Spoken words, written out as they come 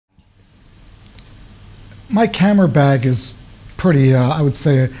My camera bag is pretty, I would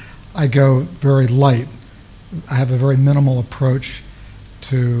say I go very light. I have a very minimal approach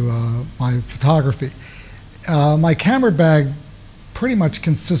to my photography. My camera bag pretty much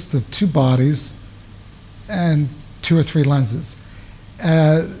consists of two bodies and 2 or 3 lenses.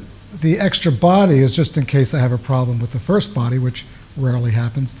 The extra body is just in case I have a problem with the first body, which rarely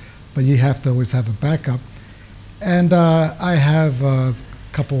happens, but you have to always have a backup. And I have a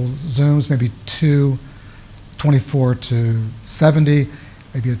couple zooms, maybe 2 24 to 70,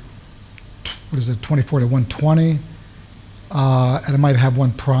 maybe a 24 to 120, and I might have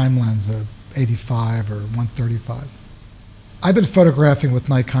one prime lens, a 85 or 135. I've been photographing with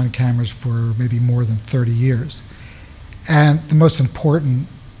Nikon cameras for maybe more than 30 years. And the most important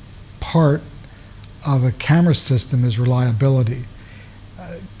part of a camera system is reliability.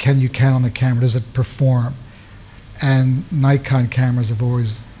 Can you count on the camera? Does it perform? And Nikon cameras have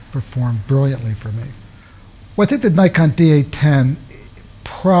always performed brilliantly for me. Well, I think the Nikon D810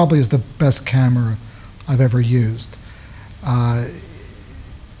 probably is the best camera I've ever used.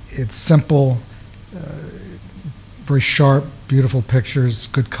 It's simple, very sharp, beautiful pictures,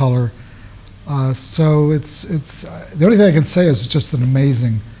 good color. So it's the only thing I can say is it's just an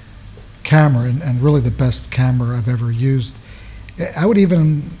amazing camera and really the best camera I've ever used. I would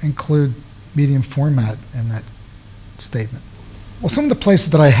even include medium format in that statement. Well, some of the places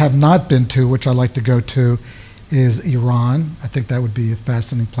that I have not been to, which I like to go to, is Iran. I think that would be a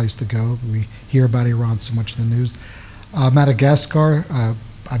fascinating place to go. We hear about Iran so much in the news. Madagascar. I've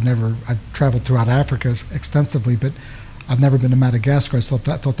traveled throughout Africa extensively, but I've never been to Madagascar. I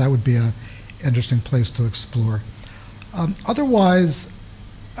thought that would be an interesting place to explore. Otherwise,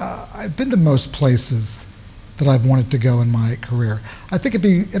 I've been to most places that I've wanted to go in my career. I think it'd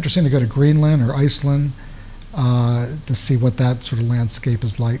be interesting to go to Greenland or Iceland to see what that sort of landscape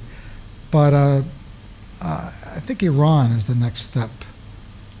is like. But I think Iran is the next step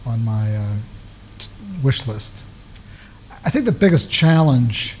on my wish list. I think the biggest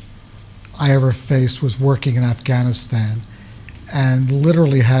challenge I ever faced was working in Afghanistan and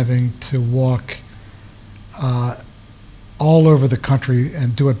literally having to walk all over the country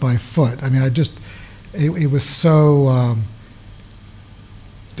and do it by foot. I mean, it was so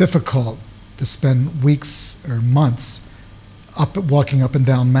difficult to spend weeks or months walking up and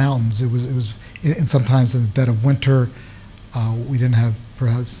down mountains. It was and sometimes in the dead of winter, we didn't have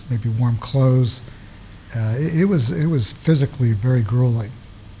perhaps maybe warm clothes. It was physically very grueling.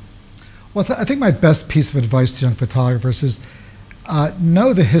 Well, I think my best piece of advice to young photographers is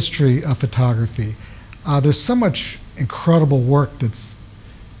know the history of photography. There's so much incredible work that's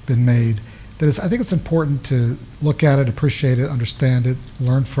been made that I think it's important to look at it, appreciate it, understand it,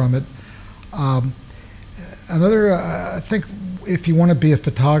 learn from it. I think if you want to be a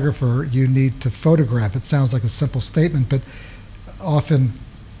photographer, you need to photograph. It sounds like a simple statement, but often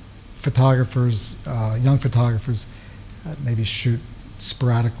photographers, young photographers, maybe shoot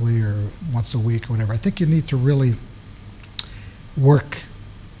sporadically or once a week or whatever. I think you need to really work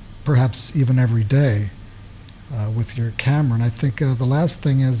perhaps even every day with your camera. And I think the last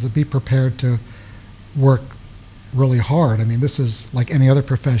thing is to be prepared to work really hard. I mean, this is like any other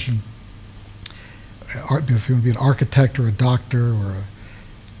profession. If you want to be an architect or a doctor or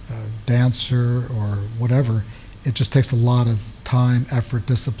a dancer or whatever, it just takes a lot of time, effort,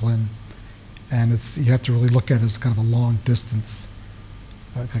 discipline, and you have to really look at it as kind of a long distance,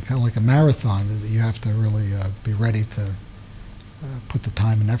 kind of like a marathon, that you have to really be ready to put the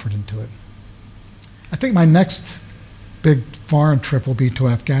time and effort into it. I think my next big foreign trip will be to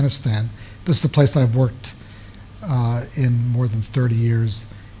Afghanistan. This is a place that I've worked in more than 30 years,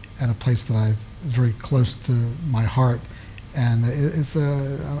 and a place that is very close to my heart. And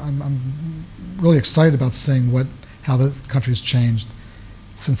I'm really excited about seeing how the country's changed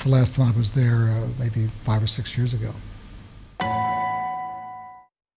since the last time I was there, maybe 5 or 6 years ago.